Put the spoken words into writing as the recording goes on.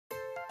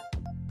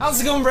How's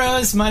it going,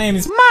 bros? My name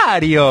is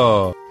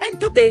Mario! And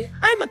today,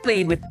 I'm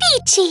playing with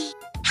Peachy!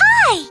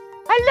 Hi!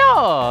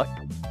 Hello!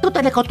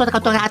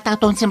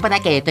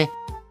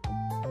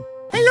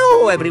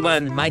 Hello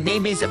everyone, my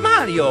name is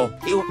Mario.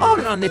 You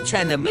are on the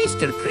channel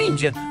Mr.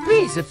 Cringe.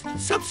 Please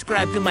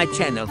subscribe to my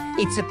channel.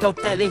 It's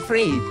totally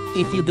free.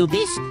 If you do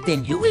this,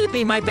 then you will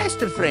be my best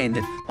friend.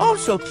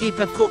 Also keep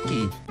a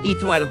cookie.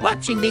 Eat while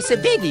watching this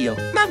video.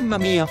 Mamma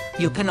mia,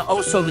 you can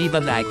also leave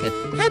a like.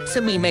 Helps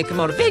me make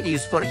more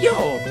videos for you.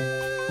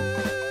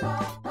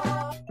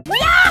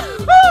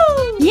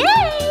 Yahoo!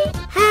 Yay!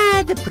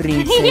 Hi, the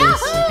princess.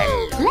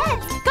 Yahoo!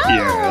 Let's go!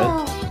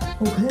 Yeah.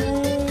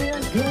 Okay,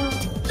 let's go.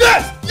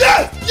 Yes!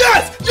 Yes!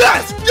 Yes!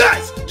 Yes!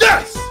 Yes!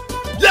 Yes!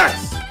 Yes!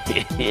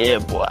 Yeah,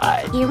 boy.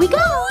 Here we go!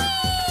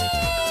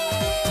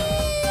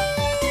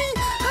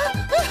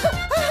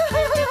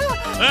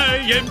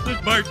 I am the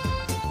smart.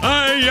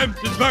 I am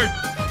the smart.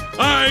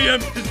 I am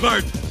the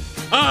smart.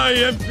 I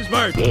am the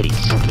smart. Very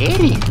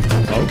scary.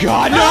 Oh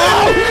God, no!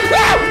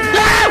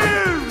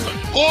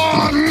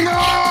 Oh no!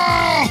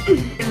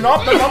 No,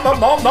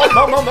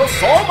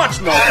 so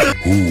much no!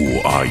 Who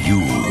are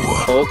you?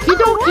 Okie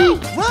dokie.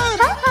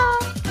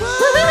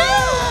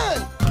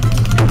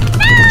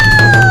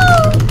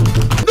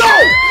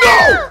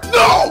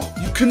 No!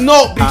 You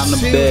cannot be I'm the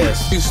serious.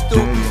 best. You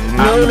stupid.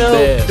 I'm the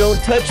best. Don't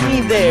touch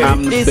me there.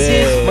 I'm the This best.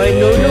 is my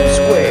no-no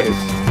square.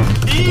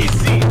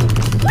 Easy.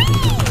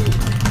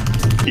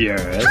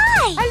 Yes.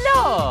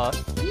 Hello!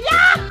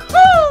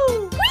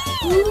 Yahoo!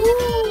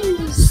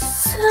 Ooh,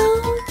 so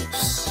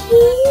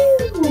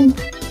cute!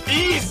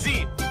 Easy.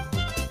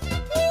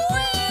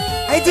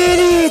 I did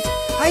it!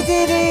 I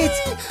did it!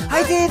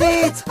 I did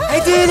it! I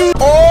did it!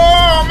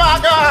 Oh my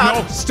God!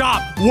 No,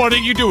 stop! What are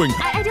you doing?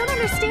 I don't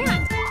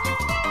understand.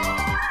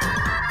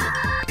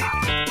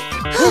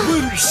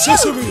 Open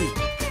sesame!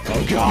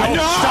 Oh God!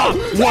 No, stop!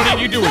 What are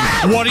you doing?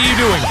 What are you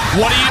doing?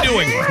 What are you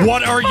doing?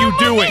 What are you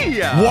doing?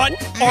 What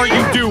are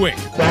you doing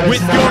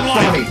with your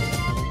life?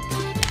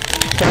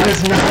 That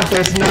is not,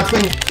 there's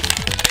nothing.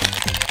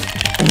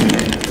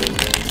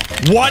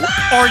 What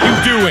are you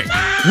doing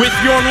with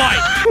your life?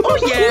 Oh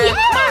yeah,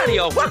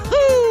 Mario!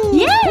 Wahoo!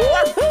 Yay!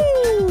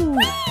 Wahoo!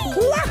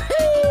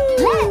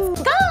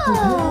 Let's go!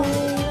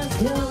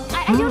 I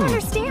don't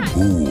understand.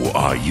 Who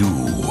are you?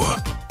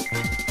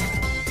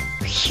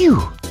 Phew.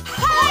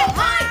 Oh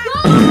my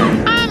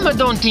God! I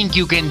don't think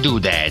you can do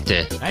that.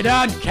 I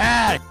don't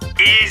care.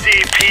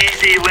 Easy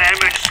peasy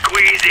lemon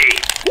squeezy.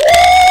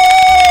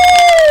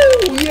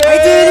 I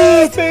did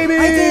it! Baby! I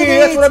did it!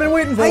 That's what I've been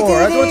waiting for. I did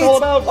That's what it's all it.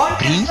 about. What?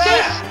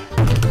 Princess?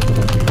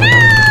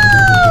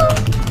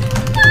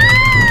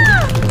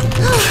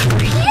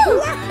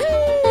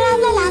 La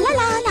la la la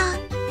la la.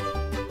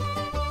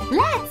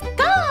 Let's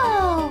go!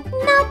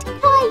 Not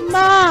quite.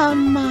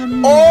 Mama.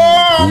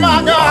 Oh my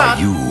Who God!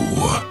 are you?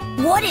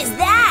 What is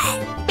that?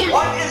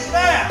 What is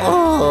that?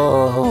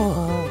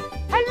 Oh.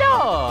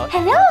 Hello!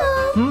 Hello?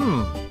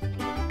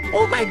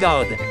 Oh my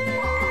God.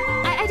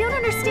 I don't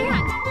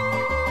understand.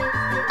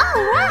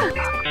 All right.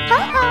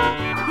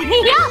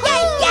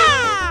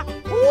 Yeah!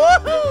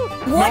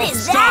 Woohoo! What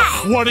is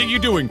that? What are you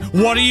doing?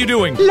 What are you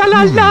doing? La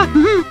la la.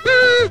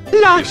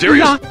 La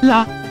serious? la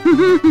la.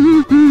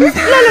 La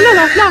la la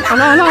la la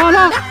la la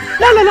la.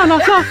 La la la la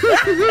la.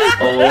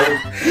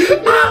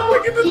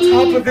 Look at the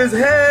top of his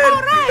head.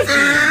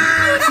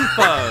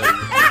 Beautiful.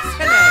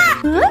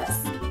 Excellent. Oops.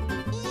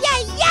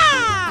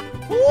 Yeah!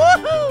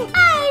 Woohoo! I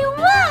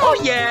won! Oh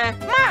yeah,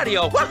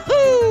 Mario!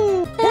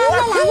 Wahoo! La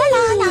la la la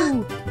la la.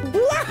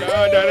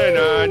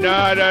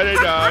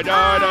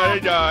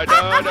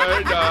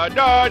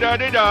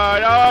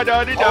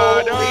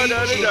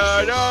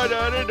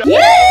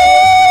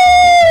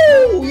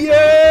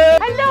 Yeah!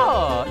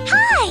 Hello!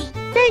 Hi!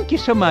 Thank you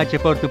so much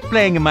for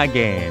playing my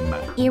game.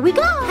 Here we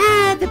go.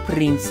 Ah, the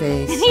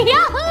princess.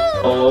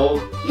 Yahoo!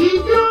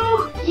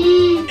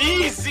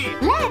 Easy.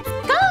 Let's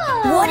go!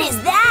 What is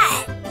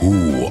that?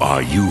 Who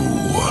are you?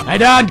 I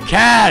don't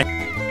care.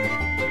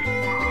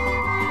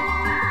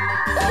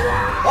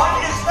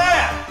 What is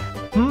that?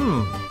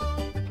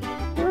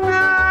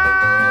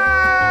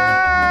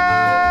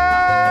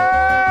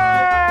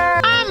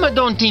 I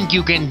don't think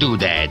you can do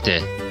that.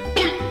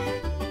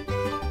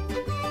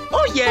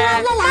 Oh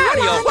yeah, La, la, la,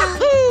 Mario! la, la.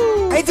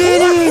 Wahoo! I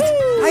did it!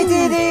 I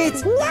did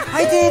it!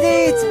 I did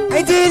it!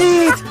 I did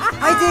it!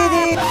 I did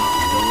it!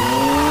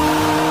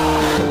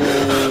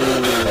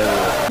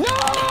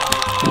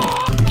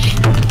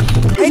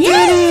 I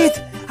did it!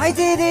 I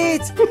did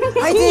it!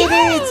 I did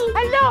it!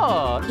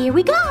 Hello! Here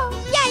we go.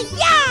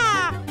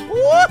 Yeah!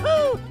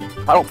 Woohoo!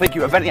 I don't think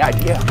you have any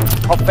idea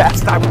how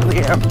fast I really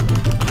am.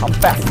 I'm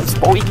fastest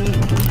boy.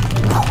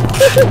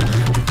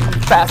 I'm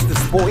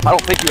fastest boy. I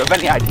don't think you have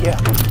any idea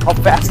how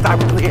fast I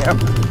really am.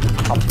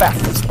 I'm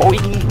fastest boy.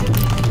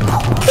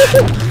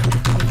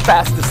 I'm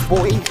fastest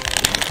boy.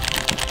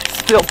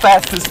 Still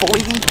fastest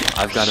boy.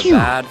 I've got a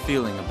bad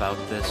feeling about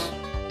this.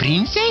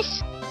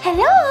 Princess?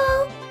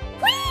 Hello?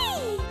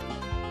 Whee!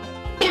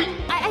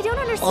 I don't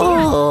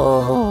understand.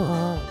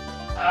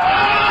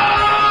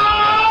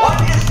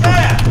 What is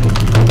that?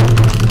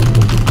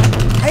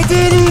 I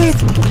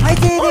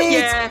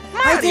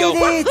Mario!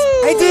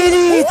 I did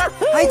it!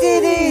 I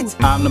did it!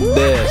 I'm the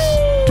best.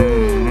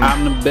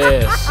 I'm the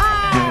best.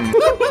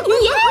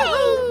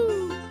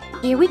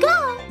 Yay! Here we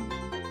go.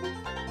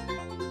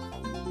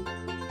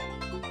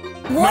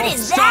 What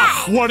is Stop!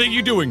 that? What are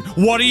you doing?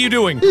 What are you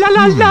doing? La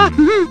la la.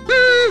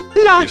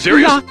 La You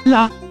serious? la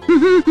la. La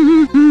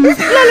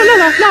la la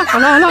la la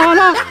la la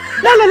la.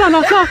 La la la la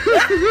la.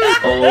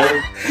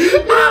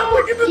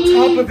 Look at the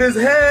top of his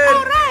head.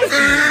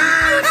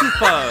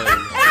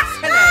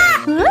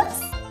 Oops.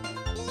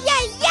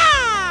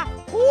 Yeah!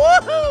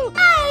 Woohoo! I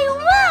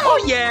won! Oh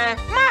yeah!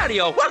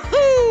 Mario!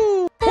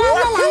 Woohoo! La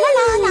la la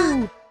la la.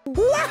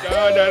 What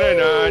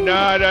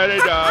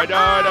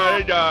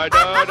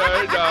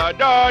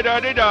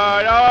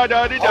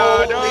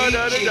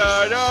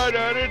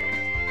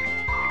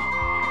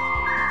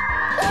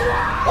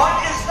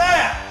is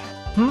that?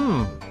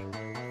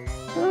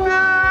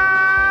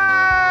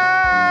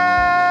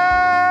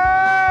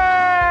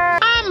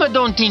 I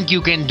don't think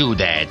you can do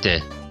that.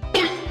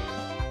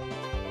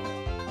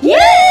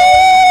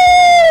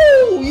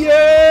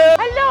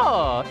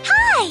 Hello!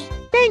 Hi!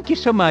 Thank you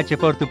so much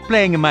for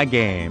playing my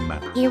game.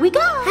 Here we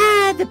go.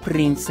 Ah, the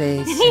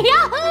princess.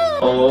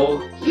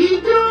 Yahoo!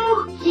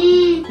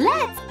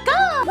 Let's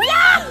go!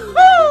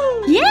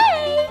 Yahoo!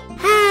 Yay!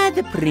 Ah,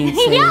 the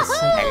princess.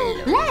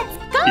 Yahoo! Let's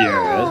go!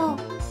 Yeah.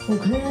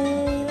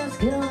 Okay, let's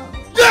go.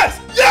 Yes!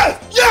 Yes!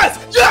 Yes!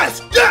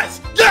 Yes!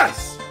 Yes!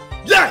 Yes!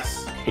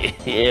 Yes!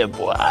 Yeah,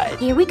 boy.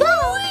 Here we go.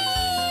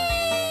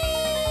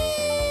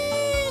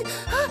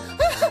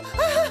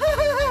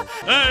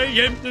 I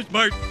am too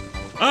smart.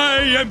 I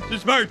am too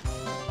smart.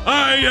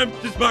 I am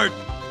too smart.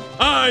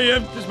 I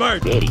am too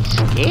smart. Very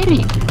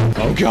scary.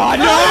 Oh God,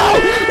 no!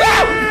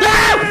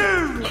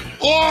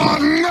 Oh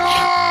no!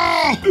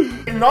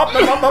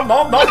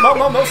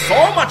 No! So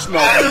much no!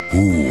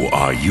 Who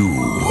are you?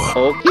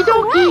 Okie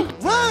dokie.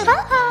 Run!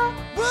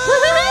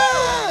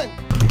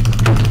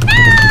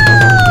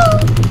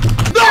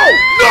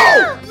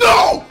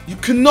 No! You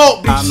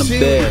cannot be I'm the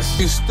serious. best.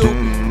 You stupid.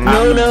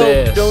 I'm the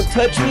best. Don't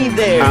touch me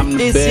there. I'm the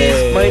This best.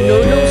 is my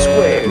no-no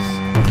squares.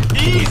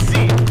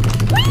 Easy.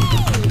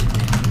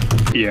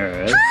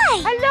 Yes.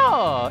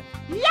 Hello!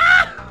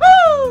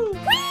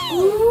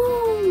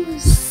 Ooh,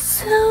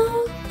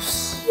 so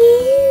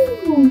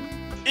cute.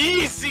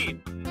 Easy.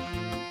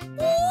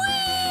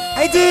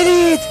 I did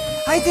it!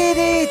 I did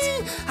it!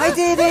 I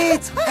did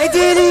it! I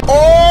did it!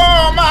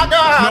 Oh my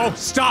God! No,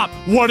 stop!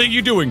 What are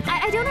you doing?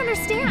 I don't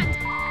understand.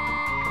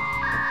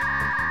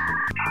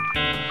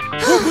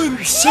 Open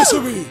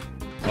sesame.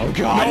 Oh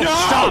God, no!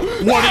 Stop!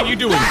 What are you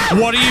doing?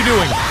 What are you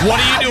doing? What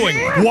are you doing?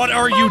 What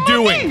are you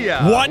doing?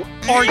 What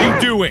are you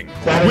doing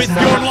That is with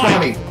not your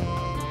funny. life?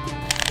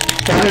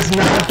 That is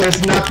not.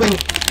 There's nothing.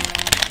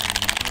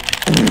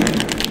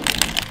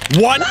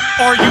 What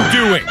are you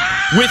doing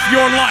with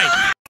your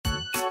life?